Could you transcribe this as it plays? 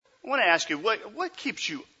want to ask you, what keeps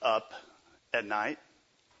you up at night?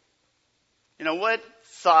 You know, what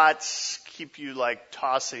thoughts keep you like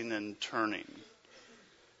tossing and turning?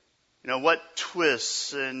 You know, what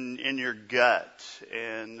twists in your gut?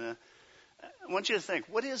 And I want you to think,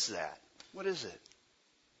 what is that? What is it?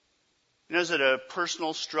 You know, is it a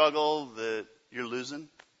personal struggle that you're losing?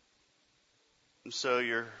 And so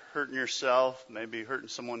you're hurting yourself, maybe hurting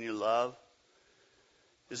someone you love?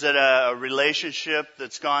 Is it a relationship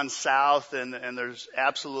that's gone south and there's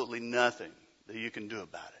absolutely nothing that you can do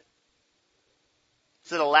about it?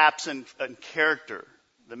 Is it a lapse in character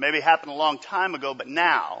that maybe happened a long time ago, but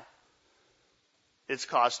now it's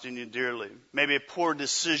costing you dearly? Maybe a poor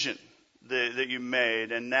decision that you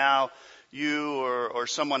made, and now you or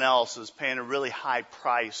someone else is paying a really high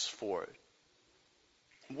price for it.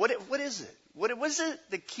 What is it? What is it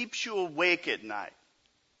that keeps you awake at night?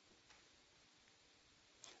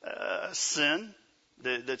 Sin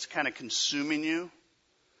that's kind of consuming you.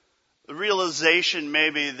 The realization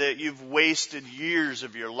maybe that you've wasted years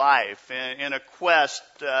of your life in a quest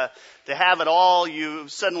to have it all. You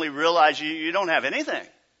suddenly realize you don't have anything.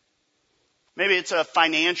 Maybe it's a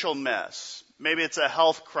financial mess. Maybe it's a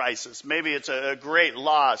health crisis. Maybe it's a great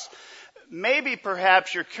loss. Maybe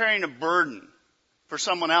perhaps you're carrying a burden for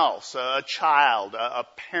someone else, a child, a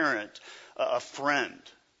parent, a friend.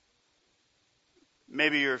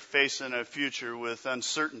 Maybe you're facing a future with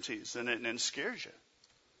uncertainties and it scares you.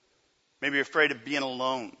 Maybe you're afraid of being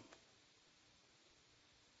alone.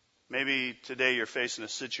 Maybe today you're facing a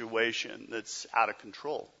situation that's out of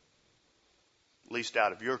control, at least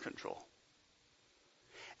out of your control.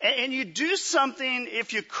 And you do something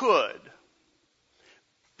if you could,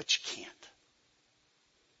 but you can't.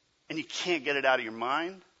 And you can't get it out of your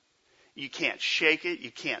mind. You can't shake it.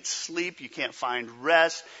 You can't sleep. You can't find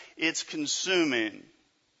rest. It's consuming.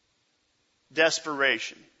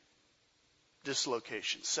 Desperation,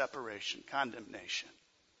 dislocation, separation, condemnation,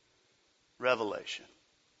 revelation,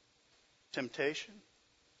 temptation,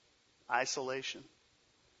 isolation,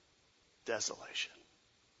 desolation.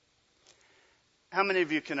 How many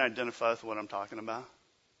of you can identify with what I'm talking about?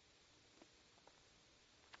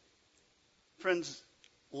 Friends,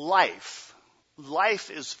 life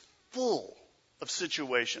is full of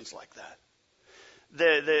situations like that.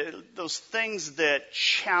 Those things that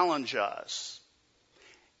challenge us.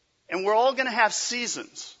 And we're all going to have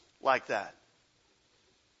seasons like that.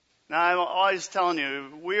 Now, I'm always telling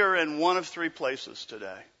you, we are in one of three places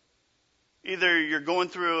today. Either you're going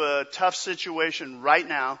through a tough situation right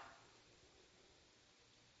now,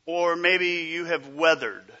 or maybe you have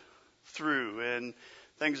weathered through and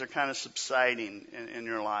things are kind of subsiding in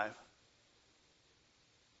your life.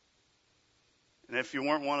 And if you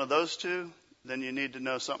weren't one of those two, then you need to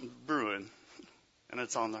know something's brewing, and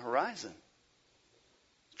it's on the horizon.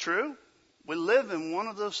 True? We live in one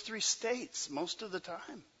of those three states most of the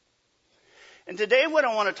time. And today what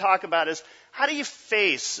I want to talk about is, how do you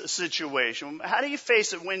face a situation? How do you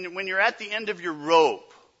face it when you're at the end of your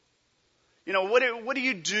rope? You know, what do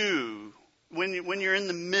you do when you're in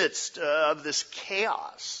the midst of this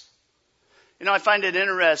chaos? You know, I find it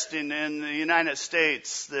interesting in the United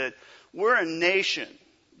States that we're a nation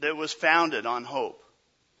that was founded on hope.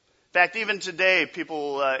 In fact, even today,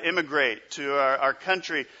 people immigrate to our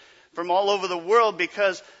country from all over the world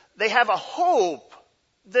because they have a hope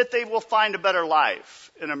that they will find a better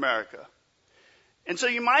life in America. And so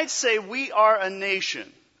you might say we are a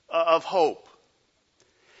nation of hope.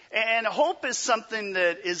 And hope is something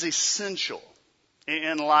that is essential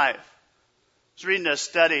in life. I was reading a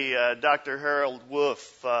study, Dr. Harold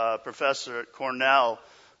Wolf, professor at Cornell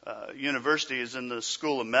University, is in the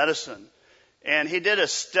School of Medicine. And he did a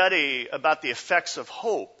study about the effects of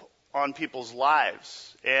hope on people's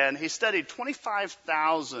lives. And he studied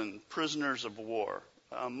 25,000 prisoners of war,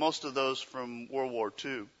 most of those from World War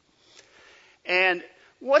II. And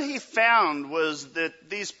what he found was that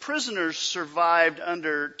these prisoners survived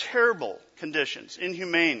under terrible conditions,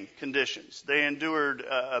 inhumane conditions. They endured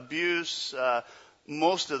abuse,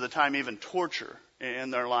 most of the time even torture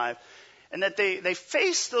in their life. And that they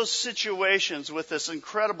faced those situations with this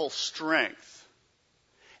incredible strength.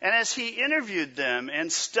 And as he interviewed them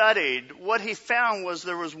and studied, what he found was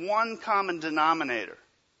there was one common denominator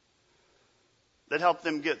that helped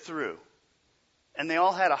them get through. And they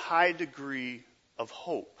all had a high degree of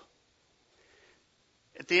hope.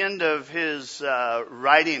 At the end of his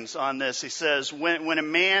writings on this, he says, when a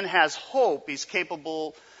man has hope, he's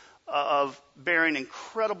capable of bearing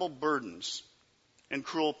incredible burdens and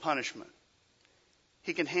cruel punishment.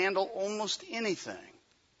 He can handle almost anything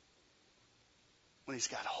when he's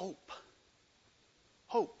got hope.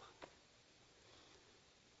 Hope.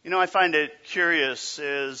 I find it curious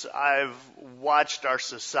as I've watched our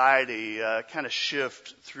society kind of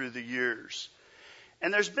shift through the years.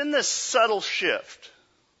 And there's been this subtle shift.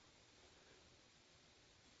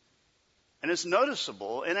 And it's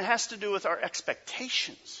noticeable, and it has to do with our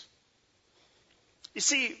expectations. You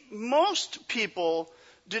see, most people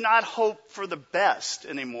do not hope for the best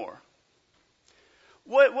anymore.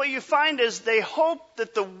 What you find is they hope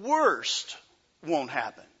that the worst won't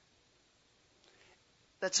happen.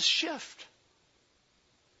 That's a shift.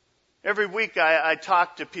 Every week I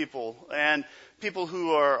talk to people, and people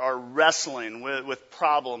who are wrestling with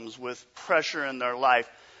problems, with pressure in their life,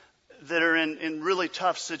 that are in really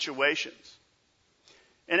tough situations.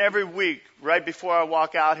 And every week, right before I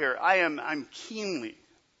walk out here, I'm keenly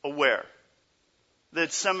aware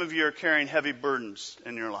that some of you are carrying heavy burdens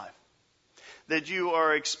in your life, that you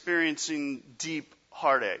are experiencing deep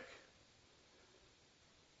heartache.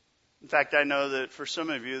 In fact, I know that for some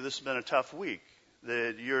of you, this has been a tough week,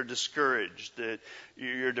 that you're discouraged, that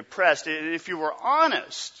you're depressed. And if you were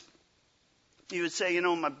honest, you would say,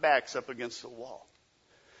 my back's up against the wall.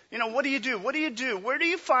 What do you do? What do you do? Where do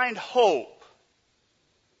you find hope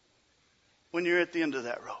when you're at the end of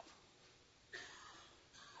that rope?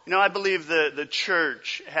 I believe the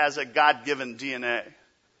church has a God-given DNA,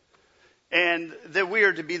 and that we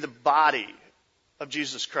are to be the body of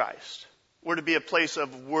Jesus Christ. We're to be a place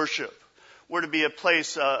of worship. We're to be a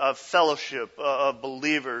place of fellowship of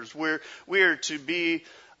believers. We are to be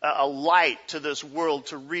a light to this world,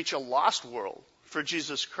 to reach a lost world for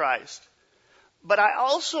Jesus Christ. But I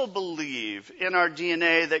also believe in our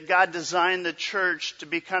DNA that God designed the church to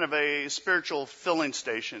be kind of a spiritual filling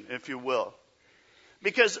station, if you will.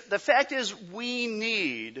 Because the fact is, we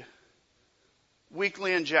need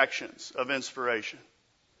weekly injections of inspiration.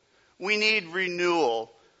 We need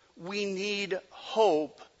renewal. We need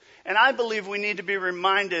hope. And I believe we need to be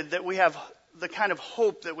reminded that we have the kind of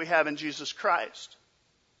hope that we have in Jesus Christ.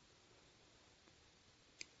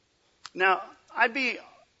 Now, be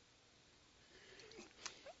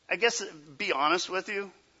honest with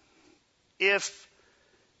you. If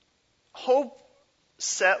hope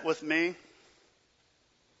set with me,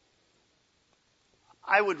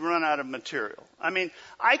 I would run out of material.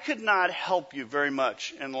 I could not help you very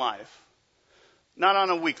much in life. Not on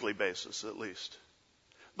a weekly basis, at least.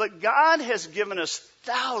 But God has given us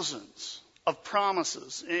thousands of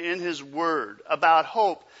promises in His Word about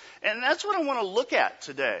hope. And that's what I want to look at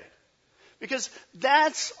today. Because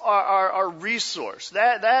that's our resource.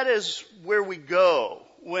 That is where we go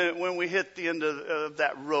when we hit the end of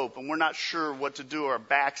that rope and we're not sure what to do, our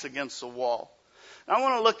back's against the wall. I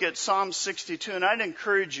want to look at Psalm 62, and I'd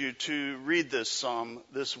encourage you to read this psalm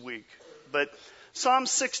this week. But Psalm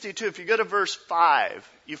 62, if you go to verse 5,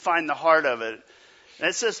 you find the heart of it. And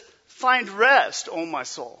it says, "Find rest, O my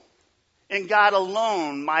soul. In God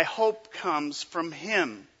alone my hope comes from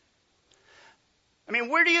Him."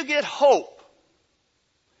 Where do you get hope?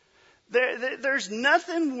 There's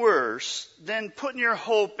nothing worse than putting your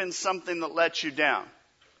hope in something that lets you down.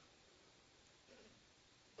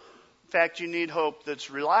 In fact, you need hope that's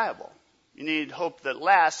reliable. You need hope that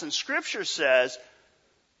lasts. And Scripture says,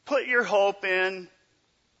 put your hope in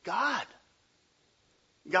God.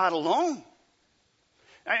 God alone.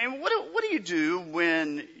 What do you do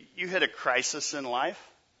when you hit a crisis in life?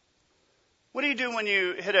 What do you do when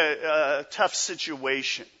you hit a tough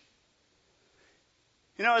situation?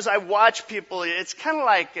 As I watch people, it's kind of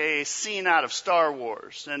like a scene out of Star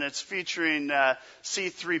Wars, and it's featuring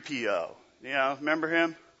C-3PO. Remember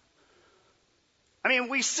him?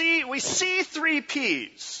 We see 3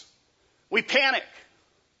 Ps. We panic.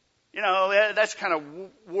 That's kind of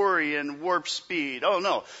worry and warp speed. Oh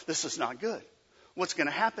no, this is not good. What's going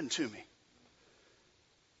to happen to me?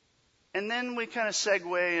 And then we kind of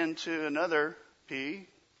segue into another P,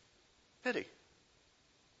 pity.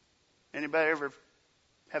 Anybody ever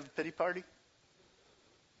have a pity party?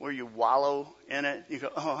 Where you wallow in it. You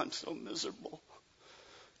go, oh, I'm so miserable.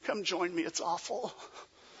 Come join me, it's awful.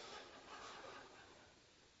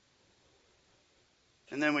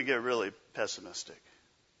 And then we get really pessimistic.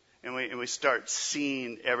 And we start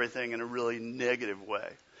seeing everything in a really negative way.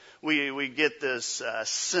 We get this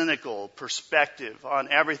cynical perspective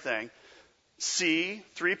on everything. C,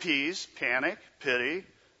 3 Ps, panic, pity,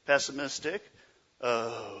 pessimistic.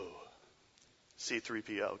 Oh,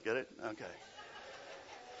 C-3PO, get it? Okay.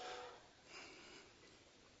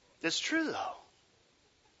 It's true, though.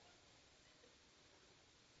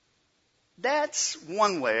 That's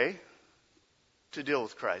one way to deal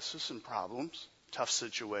with crisis and problems, tough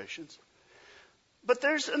situations. But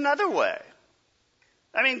there's another way.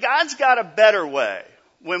 God's got a better way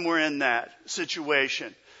when we're in that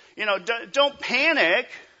situation. Don't panic,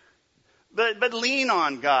 but lean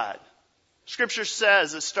on God. Scripture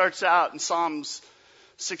says, it starts out in Psalms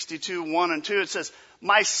 62, 1 and 2, it says,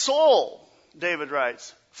 my soul, David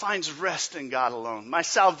writes, finds rest in God alone. My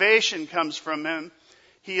salvation comes from Him.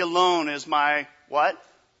 He alone is my what?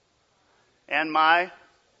 And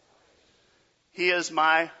He is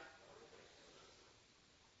my,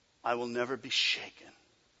 I will never be shaken.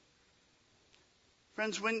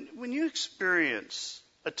 Friends, when you experience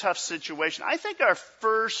a tough situation, I think our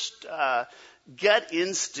first gut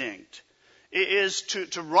instinct is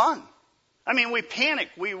to run. I mean, we panic.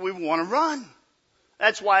 We want to run.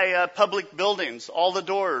 That's why public buildings, all the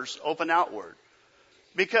doors open outward.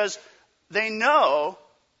 Because they know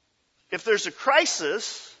if there's a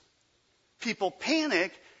crisis, people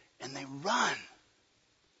panic and they run.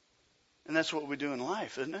 And that's what we do in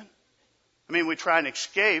life, isn't it? I mean, we try and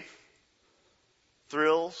escape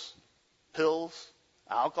thrills, pills,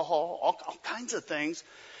 alcohol, all kinds of things.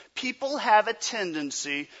 People have a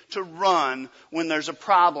tendency to run when there's a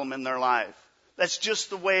problem in their life. That's just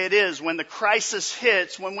the way it is. When the crisis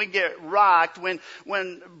hits, when we get rocked,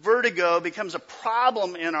 when vertigo becomes a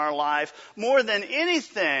problem in our life, more than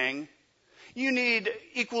anything, you need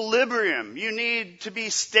equilibrium. You need to be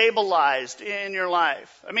stabilized in your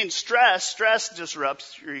life. I mean, stress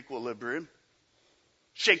disrupts your equilibrium,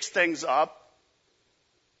 shakes things up.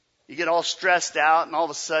 You get all stressed out and all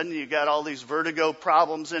of a sudden you got all these vertigo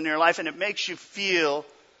problems in your life and it makes you feel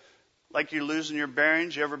like you're losing your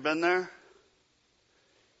bearings. You ever been there?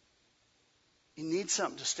 You need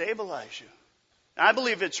something to stabilize you. And I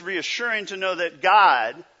believe it's reassuring to know that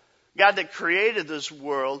God that created this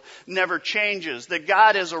world never changes, that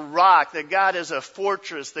God is a rock, that God is a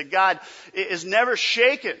fortress, that God is never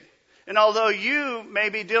shaken. And although you may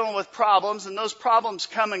be dealing with problems and those problems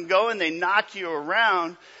come and go and they knock you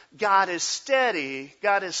around, God is steady.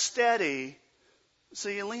 God is steady. So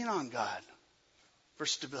you lean on God for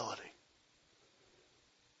stability.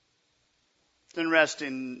 It's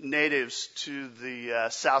interesting, natives to the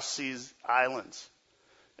South Seas Islands.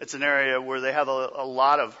 It's an area where they have a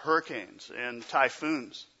lot of hurricanes and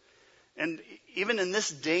typhoons. And even in this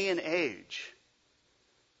day and age,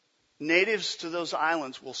 natives to those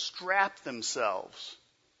islands will strap themselves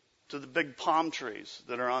to the big palm trees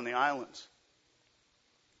that are on the islands.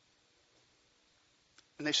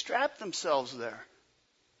 And they strap themselves there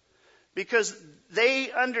because they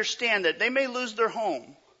understand that they may lose their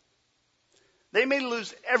home. They may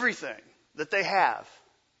lose everything that they have.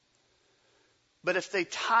 But if they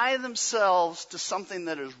tie themselves to something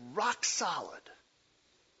that is rock solid,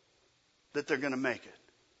 that they're going to make it.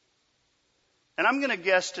 And I'm going to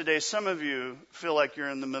guess today some of you feel like you're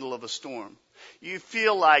in the middle of a storm. You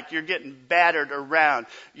feel like you're getting battered around.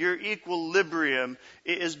 Your equilibrium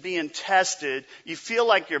is being tested. You feel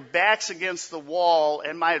like your back's against the wall.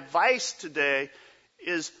 And my advice today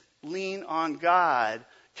is lean on God.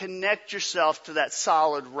 Connect yourself to that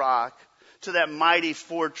solid rock, to that mighty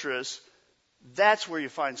fortress. That's where you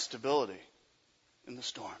find stability in the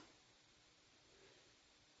storm.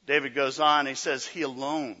 David goes on, he says, He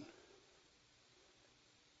alone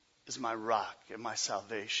is my rock and my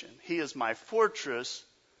salvation. He is my fortress.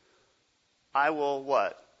 I will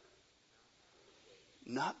what?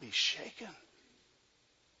 Not be shaken.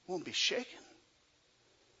 Won't be shaken.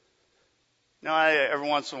 Now, every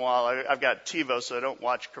once in a while, I've got TiVo, so I don't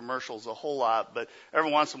watch commercials a whole lot, but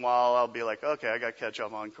every once in a while I'll be like, okay, I got to catch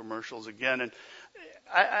up on commercials again. And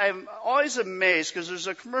I'm always amazed because there's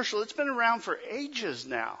a commercial, it's been around for ages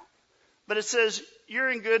now, but it says,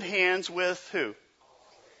 you're in good hands with who?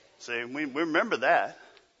 See, we remember that.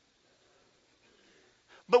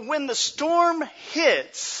 But when the storm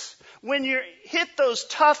hits, when you hit those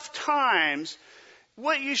tough times,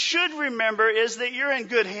 what you should remember is that you're in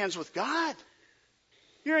good hands with God.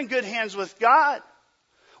 You're in good hands with God.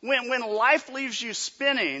 When life leaves you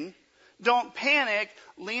spinning, don't panic.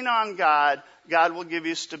 Lean on God. God will give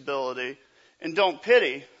you stability. And don't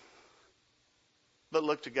pity, but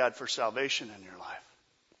look to God for salvation in your life.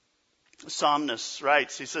 The psalmist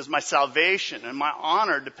writes, he says, my salvation and my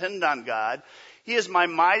honor depend on God. He is my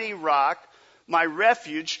mighty rock, my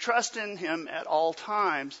refuge. Trust in Him at all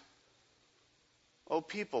times. O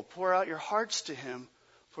people, pour out your hearts to Him,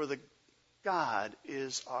 for the God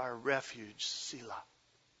is our refuge. Selah.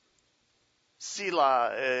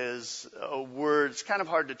 Selah is a word, it's kind of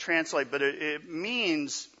hard to translate, but it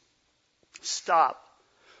means stop,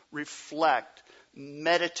 reflect,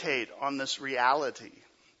 meditate on this reality.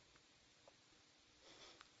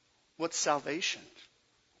 What's salvation?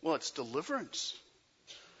 Well, it's deliverance.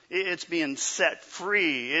 It's being set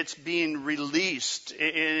free. It's being released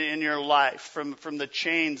in your life from the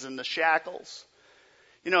chains and the shackles.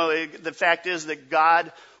 The fact is that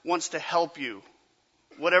God wants to help you.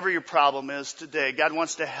 Whatever your problem is today, God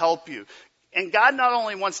wants to help you. And God not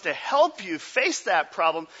only wants to help you face that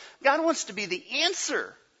problem, God wants to be the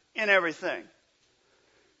answer in everything.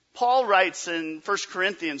 Paul writes in 1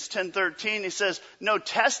 Corinthians 10:13, he says, no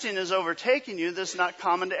testing is overtaking you that's not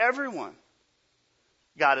common to everyone.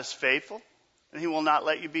 God is faithful, and he will not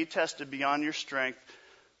let you be tested beyond your strength.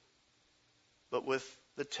 But with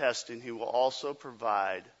the testing, he will also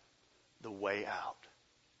provide the way out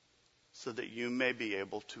so that you may be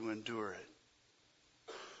able to endure it.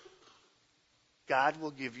 God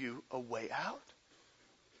will give you a way out.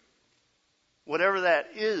 Whatever that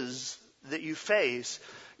is that you face,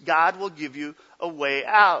 God will give you a way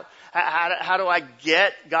out. How do I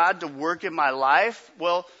get God to work in my life?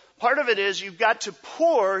 Well, part of it is you've got to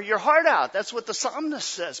pour your heart out. That's what the psalmist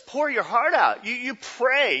says. Pour your heart out. You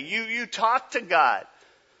pray. You talk to God.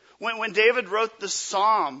 When David wrote this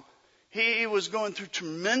psalm, he was going through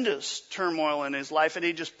tremendous turmoil in his life, and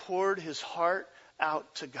he just poured his heart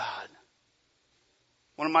out to God.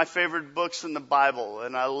 One of my favorite books in the Bible,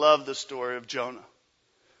 and I love the story of Jonah.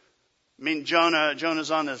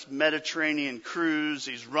 Jonah's on this Mediterranean cruise.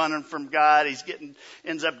 He's running from God.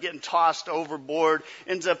 Ends up getting tossed overboard,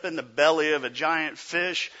 ends up in the belly of a giant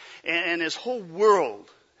fish, and his whole world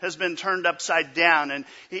has been turned upside down, and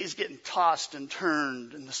he's getting tossed and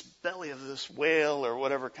turned in this belly of this whale or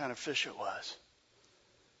whatever kind of fish it was.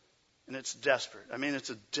 And it's desperate. It's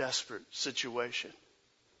a desperate situation.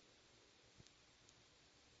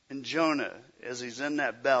 And Jonah, as he's in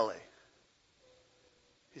that belly,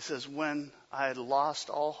 he says, when I had lost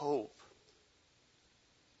all hope,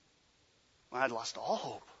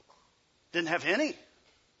 didn't have any,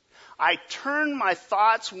 I turned my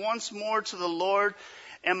thoughts once more to the Lord,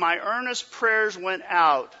 and my earnest prayers went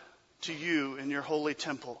out to you in your holy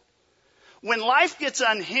temple. When life gets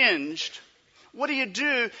unhinged, what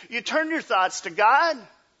do? You turn your thoughts to God.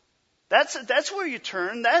 That's where you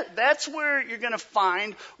turn. That's where you're going to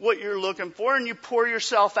find what you're looking for, and you pour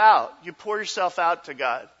yourself out. You pour yourself out to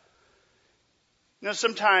God.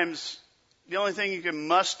 Sometimes the only thing you can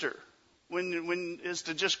muster when is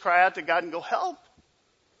to just cry out to God and go, help.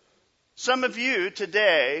 Some of you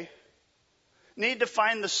today need to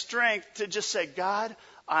find the strength to just say, God,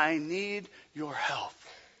 I need your help.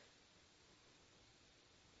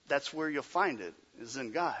 That's where you'll find it, is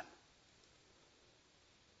in God.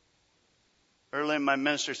 Early in my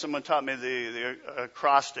ministry, someone taught me the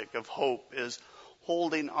acrostic of hope is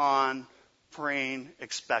holding on, praying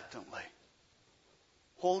expectantly.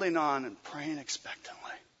 Holding on and praying expectantly.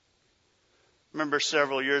 I remember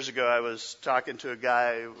several years ago I was talking to a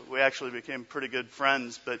guy. We actually became pretty good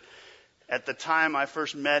friends, but at the time I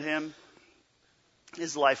first met him,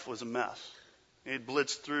 his life was a mess. He had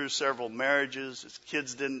blitzed through several marriages. His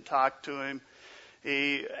kids didn't talk to him.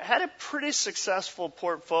 He had a pretty successful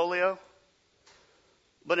portfolio.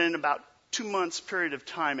 But in about 2 months period of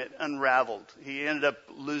time, it unraveled. He ended up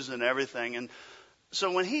losing everything. And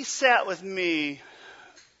so when he sat with me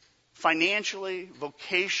financially,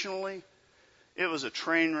 vocationally, it was a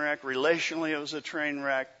train wreck. Relationally, it was a train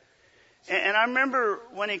wreck. And I remember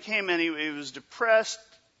when he came in, he was depressed.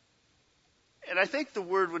 And I think the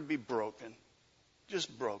word would be broken.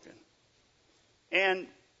 Just broken. And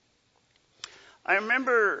I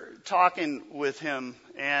remember talking with him,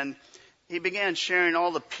 and he began sharing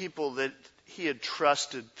all the people that he had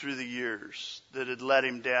trusted through the years that had let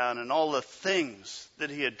him down, and all the things that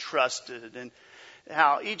he had trusted, and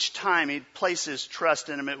how each time he'd place his trust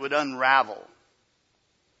in him, it would unravel.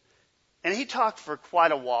 And he talked for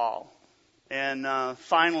quite a while. And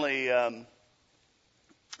finally,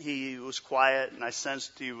 he was quiet, and I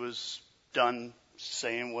sensed he was done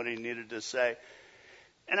saying what he needed to say.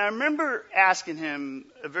 And I remember asking him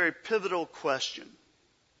a very pivotal question.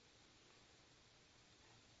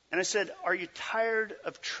 And I said, are you tired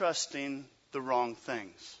of trusting the wrong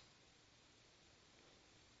things?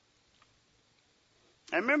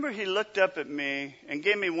 I remember he looked up at me and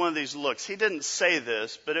gave me one of these looks. He didn't say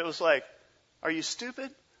this, but it was like, are you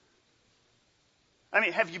stupid?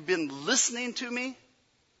 Have you been listening to me?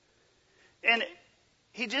 And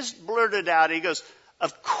he just blurted out, he goes,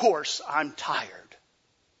 of course I'm tired.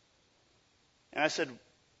 And I said,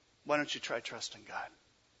 why don't you try trusting God?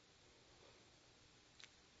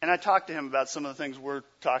 And I talked to him about some of the things we're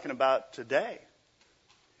talking about today.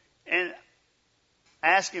 And I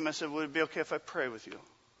asked him, I said, would it be okay if I pray with you?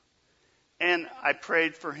 And I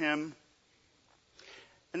prayed for him.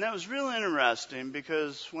 And that was really interesting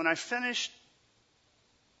because when I finished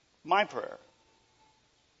my prayer.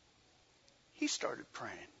 He started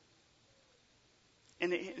praying.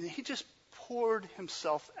 And he just poured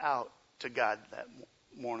himself out to God that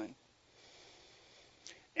morning.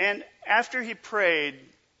 And after he prayed,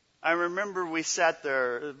 I remember we sat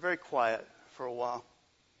there very quiet for a while.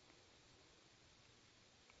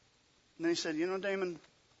 And then he said, Damon,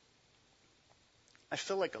 I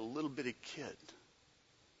feel like a little bitty kid.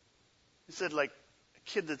 He said, like a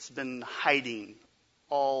kid that's been hiding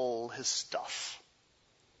all his stuff,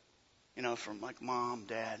 from like mom,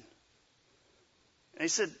 dad. And he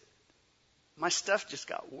said, my stuff just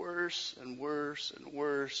got worse and worse and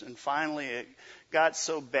worse. And finally it got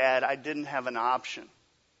so bad I didn't have an option. And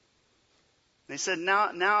he said,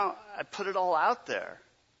 now I put it all out there.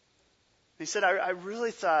 He said, I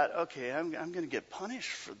really thought, okay, I'm going to get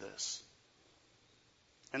punished for this.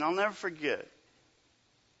 And I'll never forget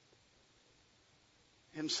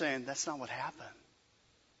him saying, that's not what happened.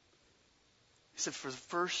 He said, for the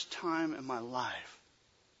first time in my life,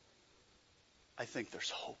 I think there's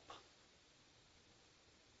hope.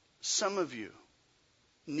 Some of you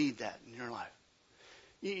need that in your life.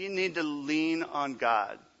 You need to lean on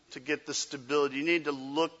God to get the stability. You need to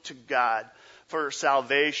look to God for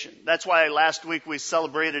salvation. That's why last week we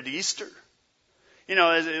celebrated Easter.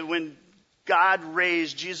 When God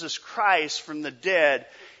raised Jesus Christ from the dead,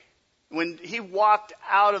 when he walked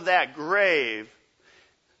out of that grave,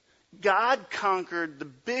 God conquered the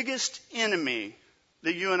biggest enemy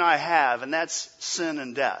that you and I have, and that's sin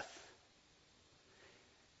and death.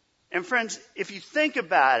 And friends, if you think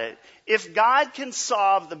about it, if God can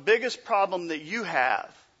solve the biggest problem that you have,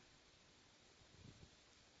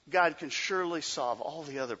 God can surely solve all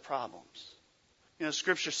the other problems.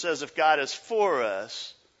 Scripture says if God is for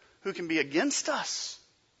us, who can be against us?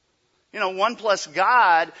 1 plus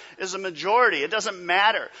God is a majority. It doesn't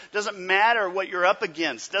matter. It doesn't matter what you're up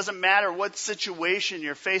against. It doesn't matter what situation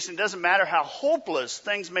you're facing. It doesn't matter how hopeless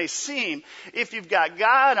things may seem. If you've got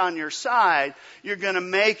God on your side, you're going to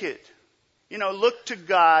make it. Look to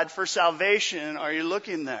God for salvation. Are you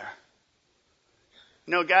looking there?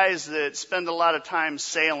 Guys that spend a lot of time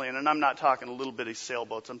sailing, and I'm not talking little bitty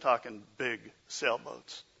sailboats. I'm talking big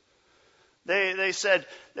sailboats. They said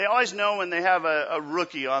they always know when they have a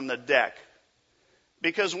rookie on the deck.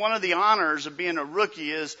 Because one of the honors of being a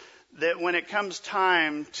rookie is that when it comes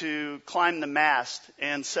time to climb the mast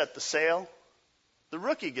and set the sail, the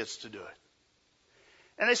rookie gets to do it.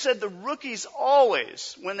 And they said the rookies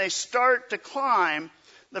always, when they start to climb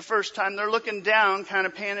the first time, they're looking down, kind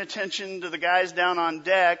of paying attention to the guys down on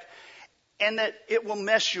deck, and that it will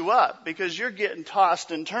mess you up because you're getting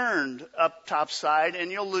tossed and turned up topside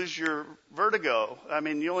and you'll lose your vertigo.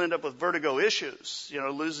 You'll end up with vertigo issues,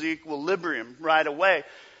 lose the equilibrium right away.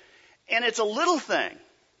 And it's a little thing,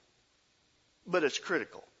 but it's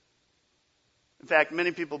critical. In fact,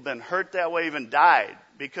 many people have been hurt that way, even died,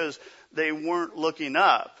 because they weren't looking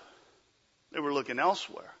up. They were looking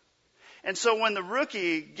elsewhere. And so when the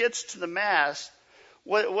rookie gets to the mast,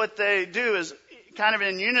 what they do is kind of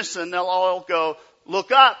in unison, they'll all go,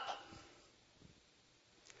 look up.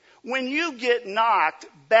 When you get knocked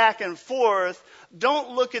back and forth,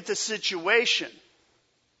 don't look at the situation.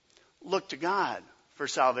 Look to God for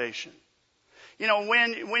salvation.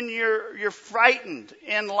 When you're frightened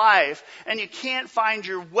in life and you can't find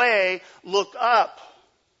your way, look up.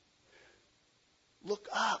 Look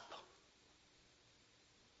up.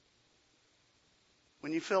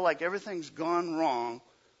 When you feel like everything's gone wrong,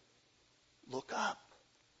 look up.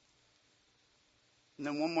 And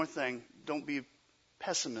then one more thing, don't be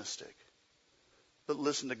pessimistic, but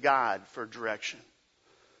listen to God for direction.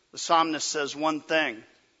 The psalmist says one thing,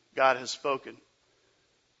 God has spoken.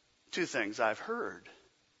 Two things I've heard,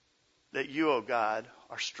 that you, O God,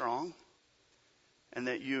 are strong, and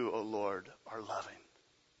that you, O Lord, are loving.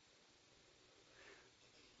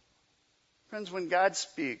 Friends, when God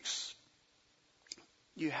speaks,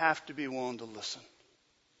 you have to be willing to listen.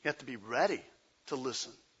 You have to be ready to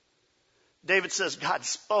listen. David says, God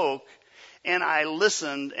spoke, and I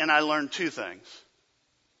listened, and I learned two things.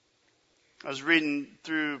 I was reading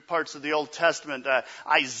through parts of the Old Testament,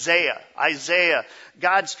 Isaiah.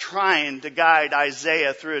 God's trying to guide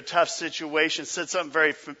Isaiah through a tough situation. Said something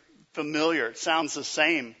very familiar. It sounds the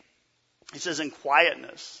same. He says, in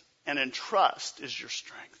quietness and in trust is your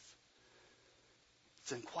strength.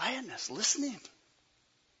 It's in quietness, listening.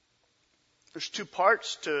 There's two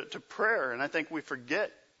parts to prayer, and I think we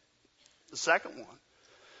forget the second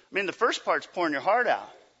one. The first part's pouring your heart out.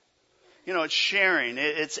 It's sharing,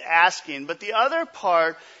 it's asking. But the other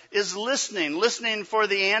part is listening for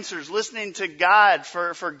the answers, listening to God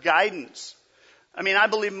for guidance. I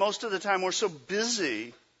believe most of the time we're so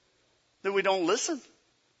busy that we don't listen.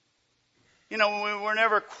 You know, we're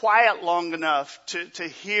never quiet long enough to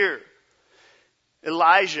hear.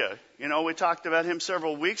 Elijah, you know, we talked about him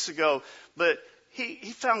several weeks ago, but he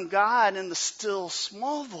found God in the still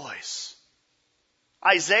small voice.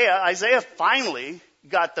 Isaiah finally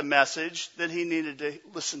got the message that he needed to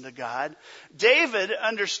listen to God. David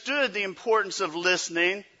understood the importance of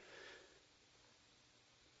listening.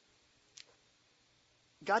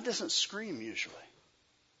 God doesn't scream usually.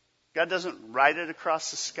 God doesn't write it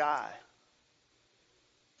across the sky.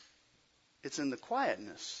 It's in the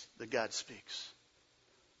quietness that God speaks.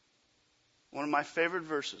 One of my favorite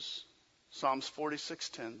verses, Psalms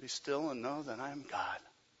 46:10, be still and know that I am God.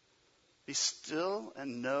 Be still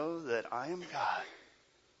and know that I am God.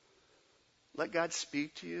 Let God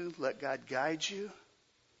speak to you. Let God guide you.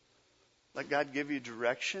 Let God give you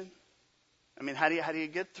direction. I mean, how do you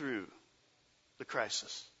get through the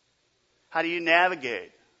crisis? How do you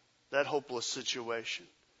navigate that hopeless situation?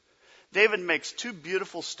 David makes two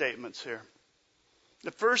beautiful statements here.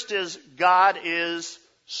 The first is, God is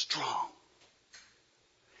strong.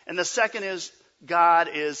 And the second is, God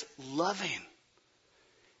is loving.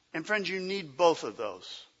 And friends, you need both of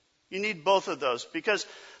those. You need both of those, because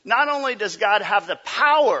not only does God have the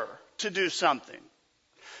power to do something,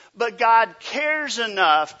 but God cares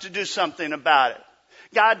enough to do something about it.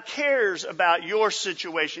 God cares about your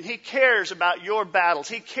situation. He cares about your battles.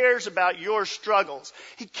 He cares about your struggles.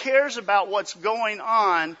 He cares about what's going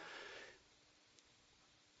on,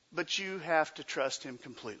 but you have to trust Him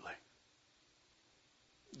completely.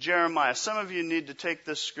 Jeremiah, some of you need to take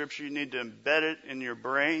this scripture, you need to embed it in your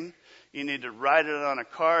brain. You need to write it on a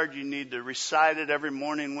card. You need to recite it every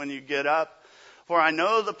morning when you get up. For I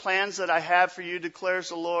know the plans that I have for you, declares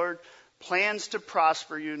the Lord. Plans to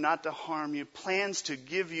prosper you, not to harm you. Plans to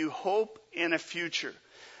give you hope and a future.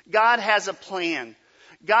 God has a plan.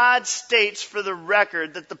 God states for the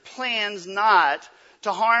record that the plan's not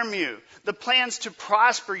to harm you. The plan's to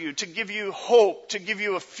prosper you, to give you hope, to give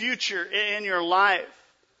you a future in your life.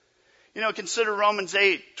 You know, consider Romans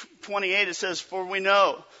 8:28. It says, for we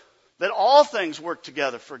know that all things work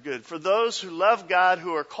together for good, for those who love God,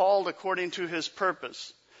 who are called according to His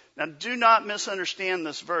purpose. Now, do not misunderstand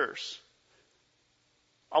this verse.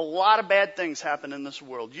 A lot of bad things happen in this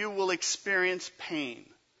world. You will experience pain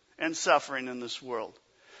and suffering in this world.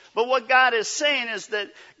 But what God is saying is that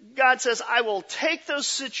God says, I will take those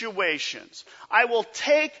situations. I will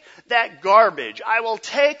take that garbage. I will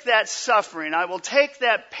take that suffering. I will take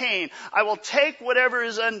that pain. I will take whatever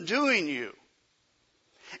is undoing you.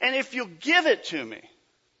 And if you'll give it to me,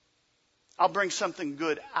 I'll bring something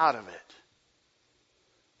good out of it.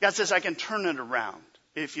 God says, I can turn it around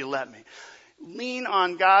if you let me. Lean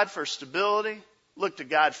on God for stability. Look to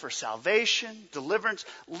God for salvation, deliverance.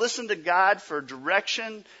 Listen to God for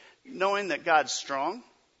direction, knowing that God's strong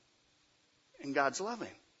and God's loving.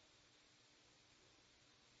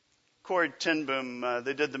 Corrie ten Boom,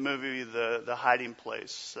 they did the movie The Hiding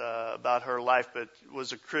Place about her life, but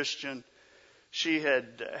was a Christian. She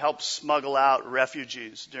had helped smuggle out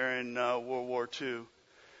refugees during World War II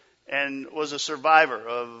and was a survivor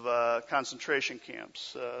of concentration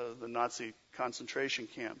camps, the Nazi concentration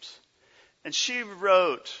camps. And she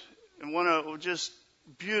wrote, and just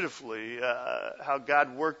beautifully, how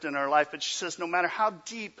God worked in her life. But she says, no matter how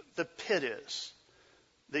deep the pit is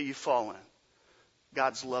that you fall in,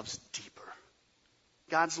 God's love's deeper.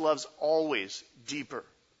 God's love's always deeper.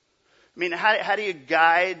 I mean, how do you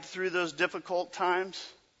guide through those difficult times?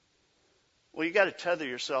 Well, you got to tether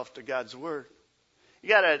yourself to God's Word. You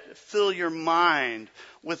got to fill your mind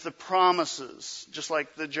with the promises, just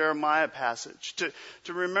like the Jeremiah passage,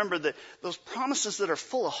 to remember that those promises that are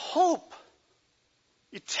full of hope.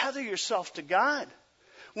 You tether yourself to God.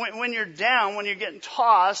 When you're down, when you're getting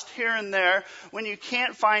tossed here and there, when you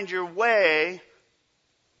can't find your way,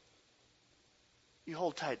 you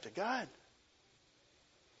hold tight to God.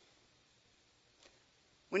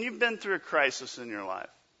 When you've been through a crisis in your life,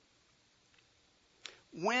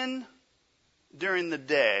 when during the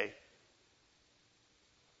day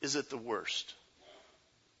is it the worst?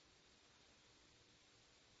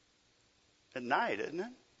 At night, isn't it?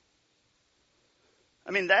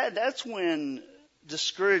 I mean, that's when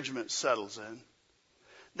discouragement settles in.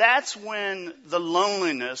 That's when the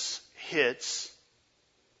loneliness hits.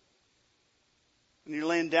 And you're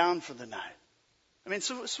laying down for the night. I mean,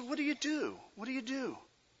 so what do you do? What do you do?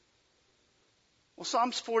 Well,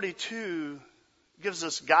 Psalms 42 gives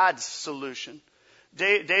us God's solution.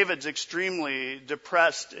 David's extremely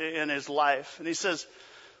depressed in his life. And he says,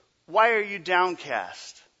 why are you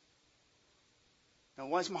downcast? Now,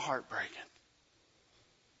 why is my heart breaking?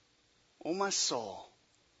 Oh, my soul,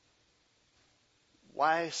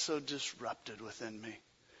 Why so disrupted within me?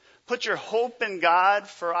 Put your hope in God,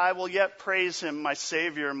 for I will yet praise him, my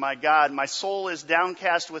Savior and my God. My soul is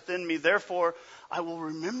downcast within me, therefore I will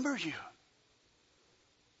remember you.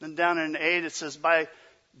 Then down in 8 it says, by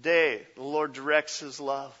day the Lord directs his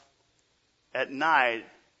love. At night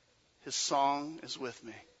his song is with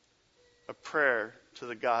me, a prayer to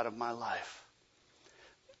the God of my life.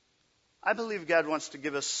 I believe God wants to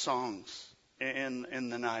give us songs in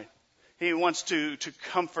the night. He wants to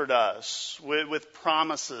comfort us with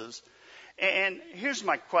promises. And here's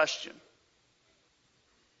my question.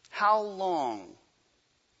 How long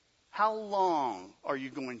are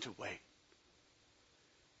you going to wait?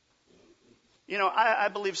 You know, I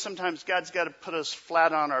believe sometimes God's got to put us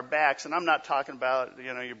flat on our backs. And I'm not talking about,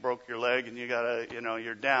 you broke your leg and you got to,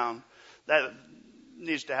 you're down. That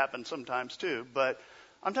needs to happen sometimes too. But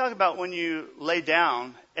I'm talking about when you lay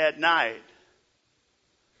down at night.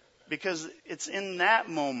 Because it's in that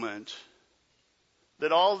moment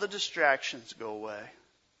that all the distractions go away.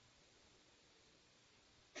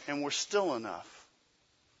 And we're still enough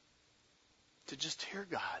to just hear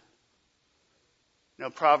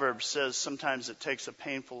God. Proverbs says sometimes it takes a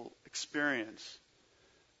painful experience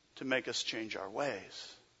to make us change our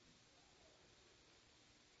ways.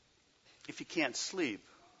 If you can't sleep,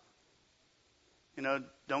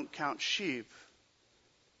 don't count sheep,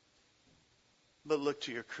 but look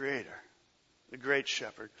to your Creator, the great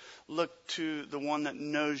shepherd. Look to the one that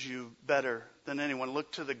knows you better than anyone.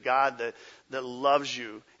 Look to the God that loves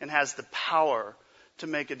you and has the power to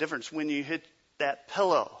make a difference. When you hit that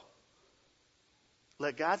pillow,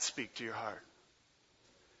 let God speak to your heart.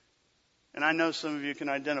 And I know some of you can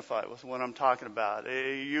identify with what I'm talking about.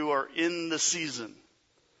 You are in the season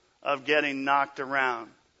of getting knocked around.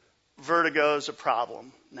 Vertigo is a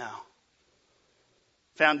problem now.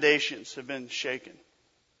 Foundations have been shaken.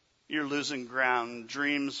 You're losing ground.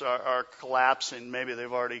 Dreams are collapsing. Maybe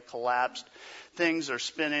they've already collapsed. Things are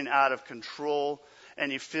spinning out of control.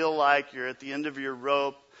 And you feel like you're at the end of your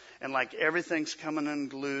rope and like everything's coming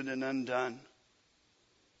unglued and undone.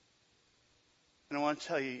 And I want to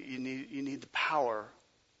tell you, you need the power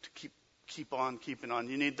to keep on keeping on.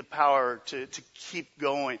 You need the power to keep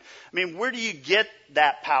going. I mean, where do you get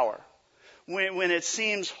that power? When it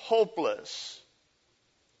seems hopeless,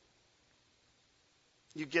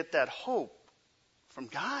 you get that hope from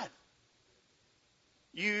God.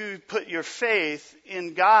 You put your faith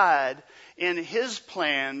in God, in His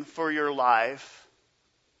plan for your life.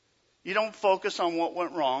 You don't focus on what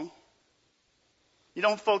went wrong. You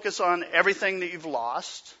don't focus on everything that you've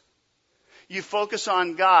lost. You focus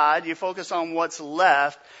on God. You focus on what's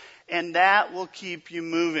left. And that will keep you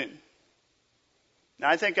moving. Now,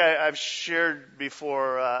 I think I've shared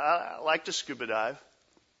before, I like to scuba dive.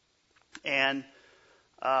 And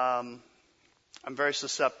I'm very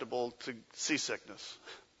susceptible to seasickness.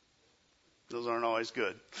 Those aren't always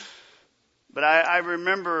good. But I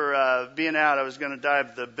remember being out. I was going to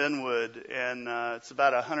dive the Benwood. And it's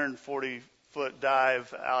about a 140-foot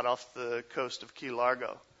dive out off the coast of Key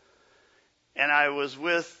Largo. And I was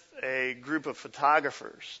with a group of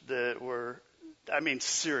photographers that were,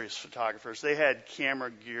 serious photographers. They had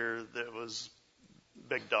camera gear that was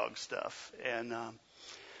big dog stuff. And I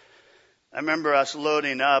remember us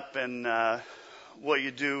loading up, and what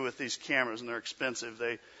you do with these cameras, and they're expensive,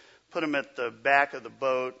 they put them at the back of the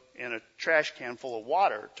boat in a trash can full of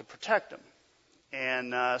water to protect them.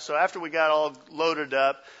 And so after we got all loaded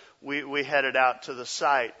up, we headed out to the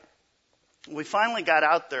site. We finally got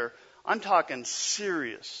out there. I'm talking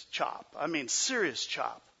serious chop. Serious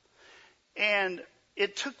chop. And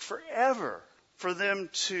it took forever for them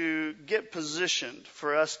to get positioned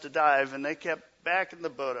for us to dive, and they kept backing the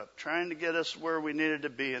boat up, trying to get us where we needed to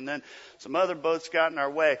be. And then some other boats got in our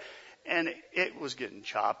way, and it was getting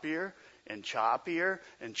choppier and choppier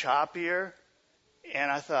and choppier. And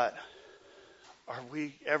I thought, are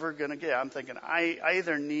we ever going to get? I'm thinking, I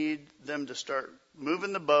either need them to start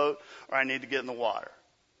moving the boat or I need to get in the water.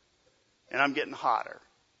 And I'm getting hotter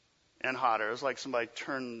and hotter. It was like somebody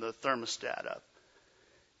turned the thermostat up.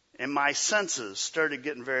 And my senses started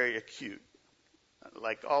getting very acute.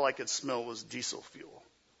 Like all I could smell was diesel fuel.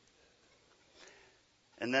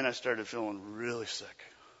 And then I started feeling really sick.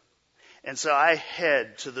 And so I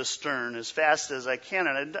head to the stern as fast as I can,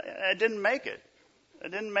 and I didn't make it.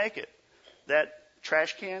 That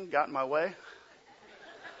trash can got in my way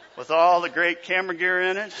with all the great camera gear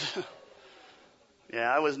in it. Yeah,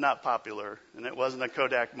 I was not popular, and it wasn't a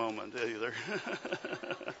Kodak moment either.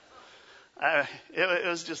 It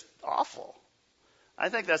was just awful. I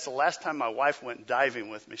think that's the last time my wife went diving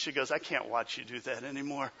with me. She goes, I can't watch you do that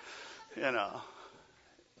anymore.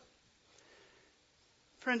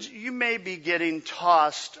 Friends, you may be getting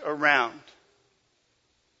tossed around,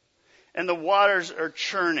 and the waters are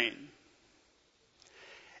churning.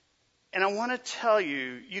 And I want to tell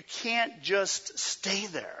you, you can't just stay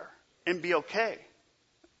there and be okay.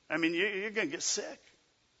 I mean, you're going to get sick.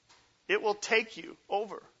 It will take you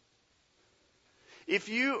over. If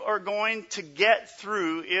you are going to get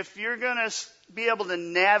through, if you're going to be able to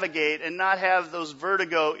navigate and not have those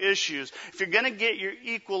vertigo issues, if you're going to get your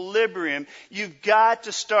equilibrium, you've got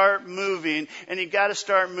to start moving, and you've got to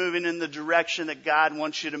start moving in the direction that God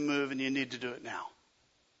wants you to move, and you need to do it now.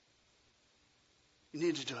 You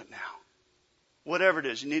need to do it now. Whatever it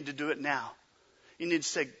is, you need to do it now. You need to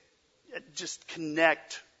say, just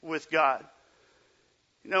connect with God.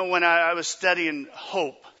 You know, when I was studying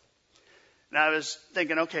hope, and I was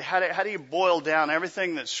thinking, okay, how do you boil down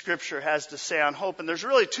everything that Scripture has to say on hope? And there's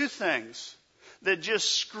really two things that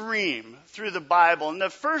just scream through the Bible. And the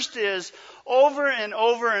first is, over and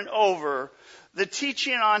over and over, the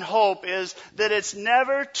teaching on hope is that it's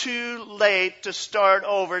never too late to start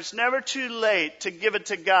over. It's never too late to give it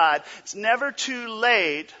to God. It's never too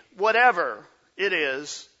late, whatever it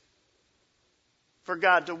is, for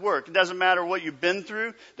God to work. It doesn't matter what you've been through.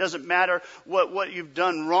 It doesn't matter what you've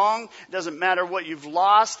done wrong. It doesn't matter what you've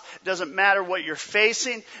lost. It doesn't matter what you're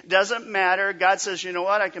facing. It doesn't matter. God says, you know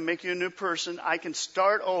what? I can make you a new person. I can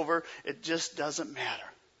start over. It just doesn't matter.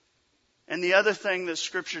 And the other thing that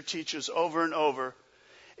Scripture teaches over and over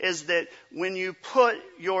is that when you put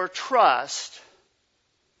your trust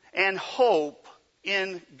and hope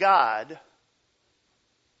in God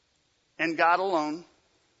and God alone,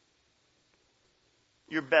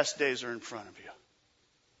 your best days are in front of you.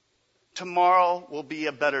 Tomorrow will be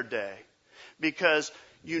a better day because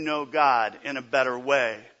you know God in a better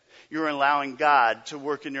way. You're allowing God to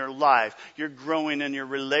work in your life. You're growing in your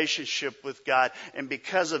relationship with God. And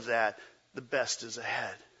because of that, the best is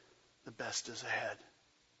ahead. The best is ahead.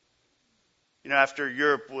 You know, after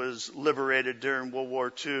Europe was liberated during World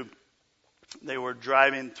War II, they were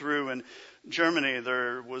driving through, and Germany,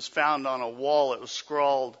 there was found on a wall, it was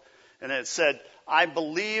scrawled, and it said, I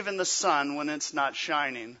believe in the sun when it's not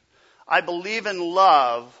shining. I believe in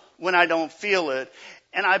love when I don't feel it.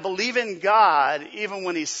 And I believe in God even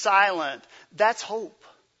when He's silent. That's hope.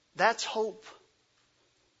 That's hope.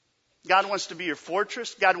 God wants to be your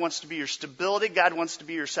fortress. God wants to be your stability. God wants to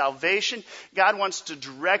be your salvation. God wants to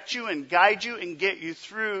direct you and guide you and get you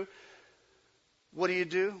through. What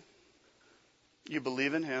do? You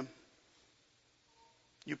believe in Him.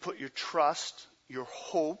 You put your trust, your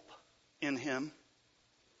hope in Him.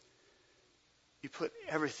 You put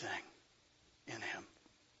everything in Him.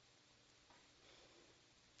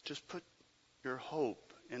 Just put your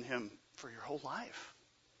hope in Him for your whole life.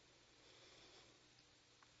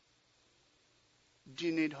 Do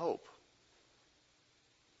you need hope?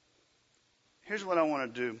 Here's what I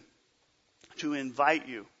want to do. To invite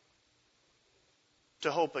you to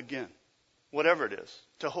hope again. Whatever it is.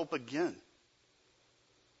 To hope again.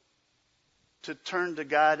 To turn to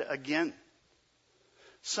God again.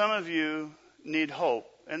 Some of you need hope,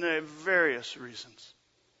 and there are various reasons.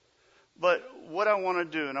 But what I want to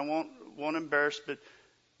do, and I won't embarrass, but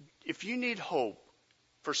if you need hope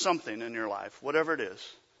for something in your life, whatever it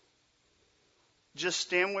is, just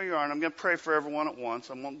stand where you are, and I'm going to pray for everyone at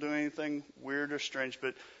once. I won't do anything weird or strange,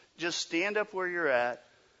 but just stand up where you're at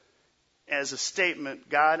as a statement,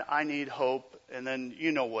 God, I need hope, and then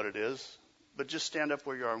you know what it is. But just stand up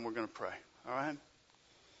where you are, and we're going to pray. All right?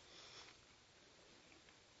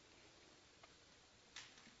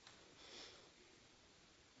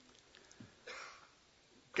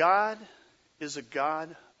 God is a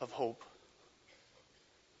God of hope.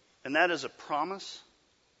 And that is a promise,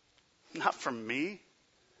 not from me,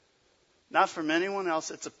 not from anyone else.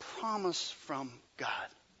 It's a promise from God.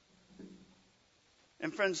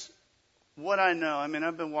 And friends, what I know,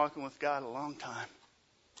 I've been walking with God a long time.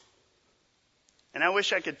 And I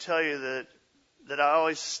wish I could tell you that I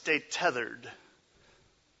always stay tethered.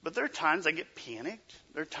 But there are times I get panicked.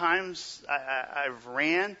 There are times I've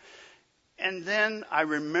ran. And then I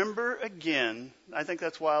remember again. I think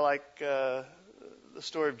that's why I like the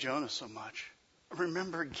story of Jonah so much. I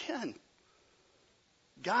remember again.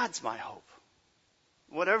 God's my hope.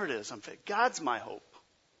 Whatever it is, God's my hope.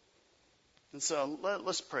 And so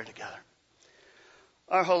let's pray together.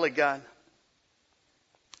 Our holy God,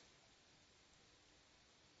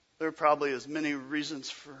 there are probably as many reasons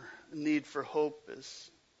for need for hope as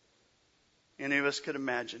any of us could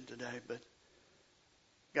imagine today. But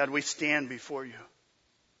God, we stand before you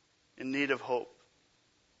in need of hope.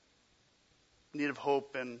 Need of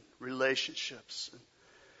hope in relationships and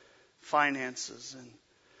finances and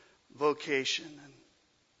vocation and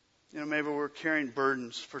Maybe we're carrying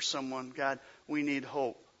burdens for someone. God, we need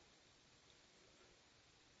hope.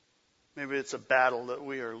 Maybe it's a battle that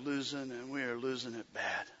we are losing, and we are losing it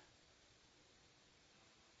bad.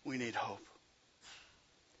 We need hope.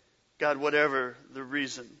 God, whatever the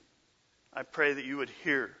reason, I pray that you would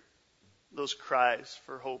hear those cries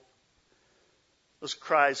for hope, those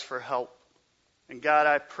cries for help. And God,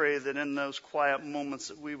 I pray that in those quiet moments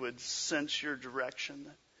that we would sense your direction,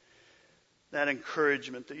 that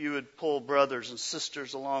encouragement, that you would pull brothers and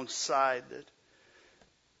sisters alongside, that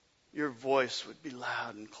your voice would be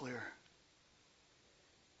loud and clear.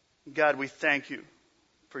 God, we thank you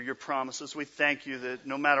for your promises. We thank you that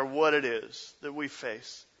no matter what it is that we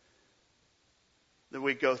face, that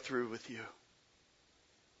we go through with you.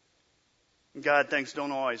 God, things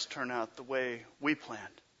don't always turn out the way we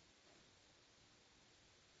planned.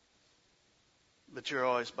 But you're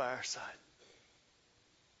always by our side.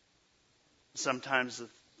 Sometimes the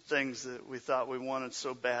things that we thought we wanted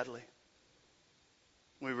so badly,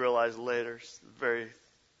 we realize later the very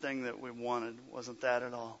thing that we wanted wasn't that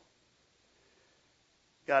at all.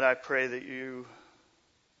 God, I pray that you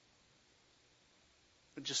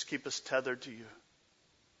would just keep us tethered to you.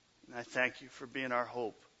 And I thank you for being our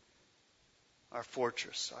hope, our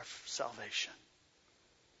fortress, our salvation.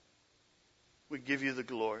 We give you the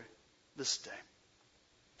glory this day.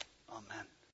 Amen.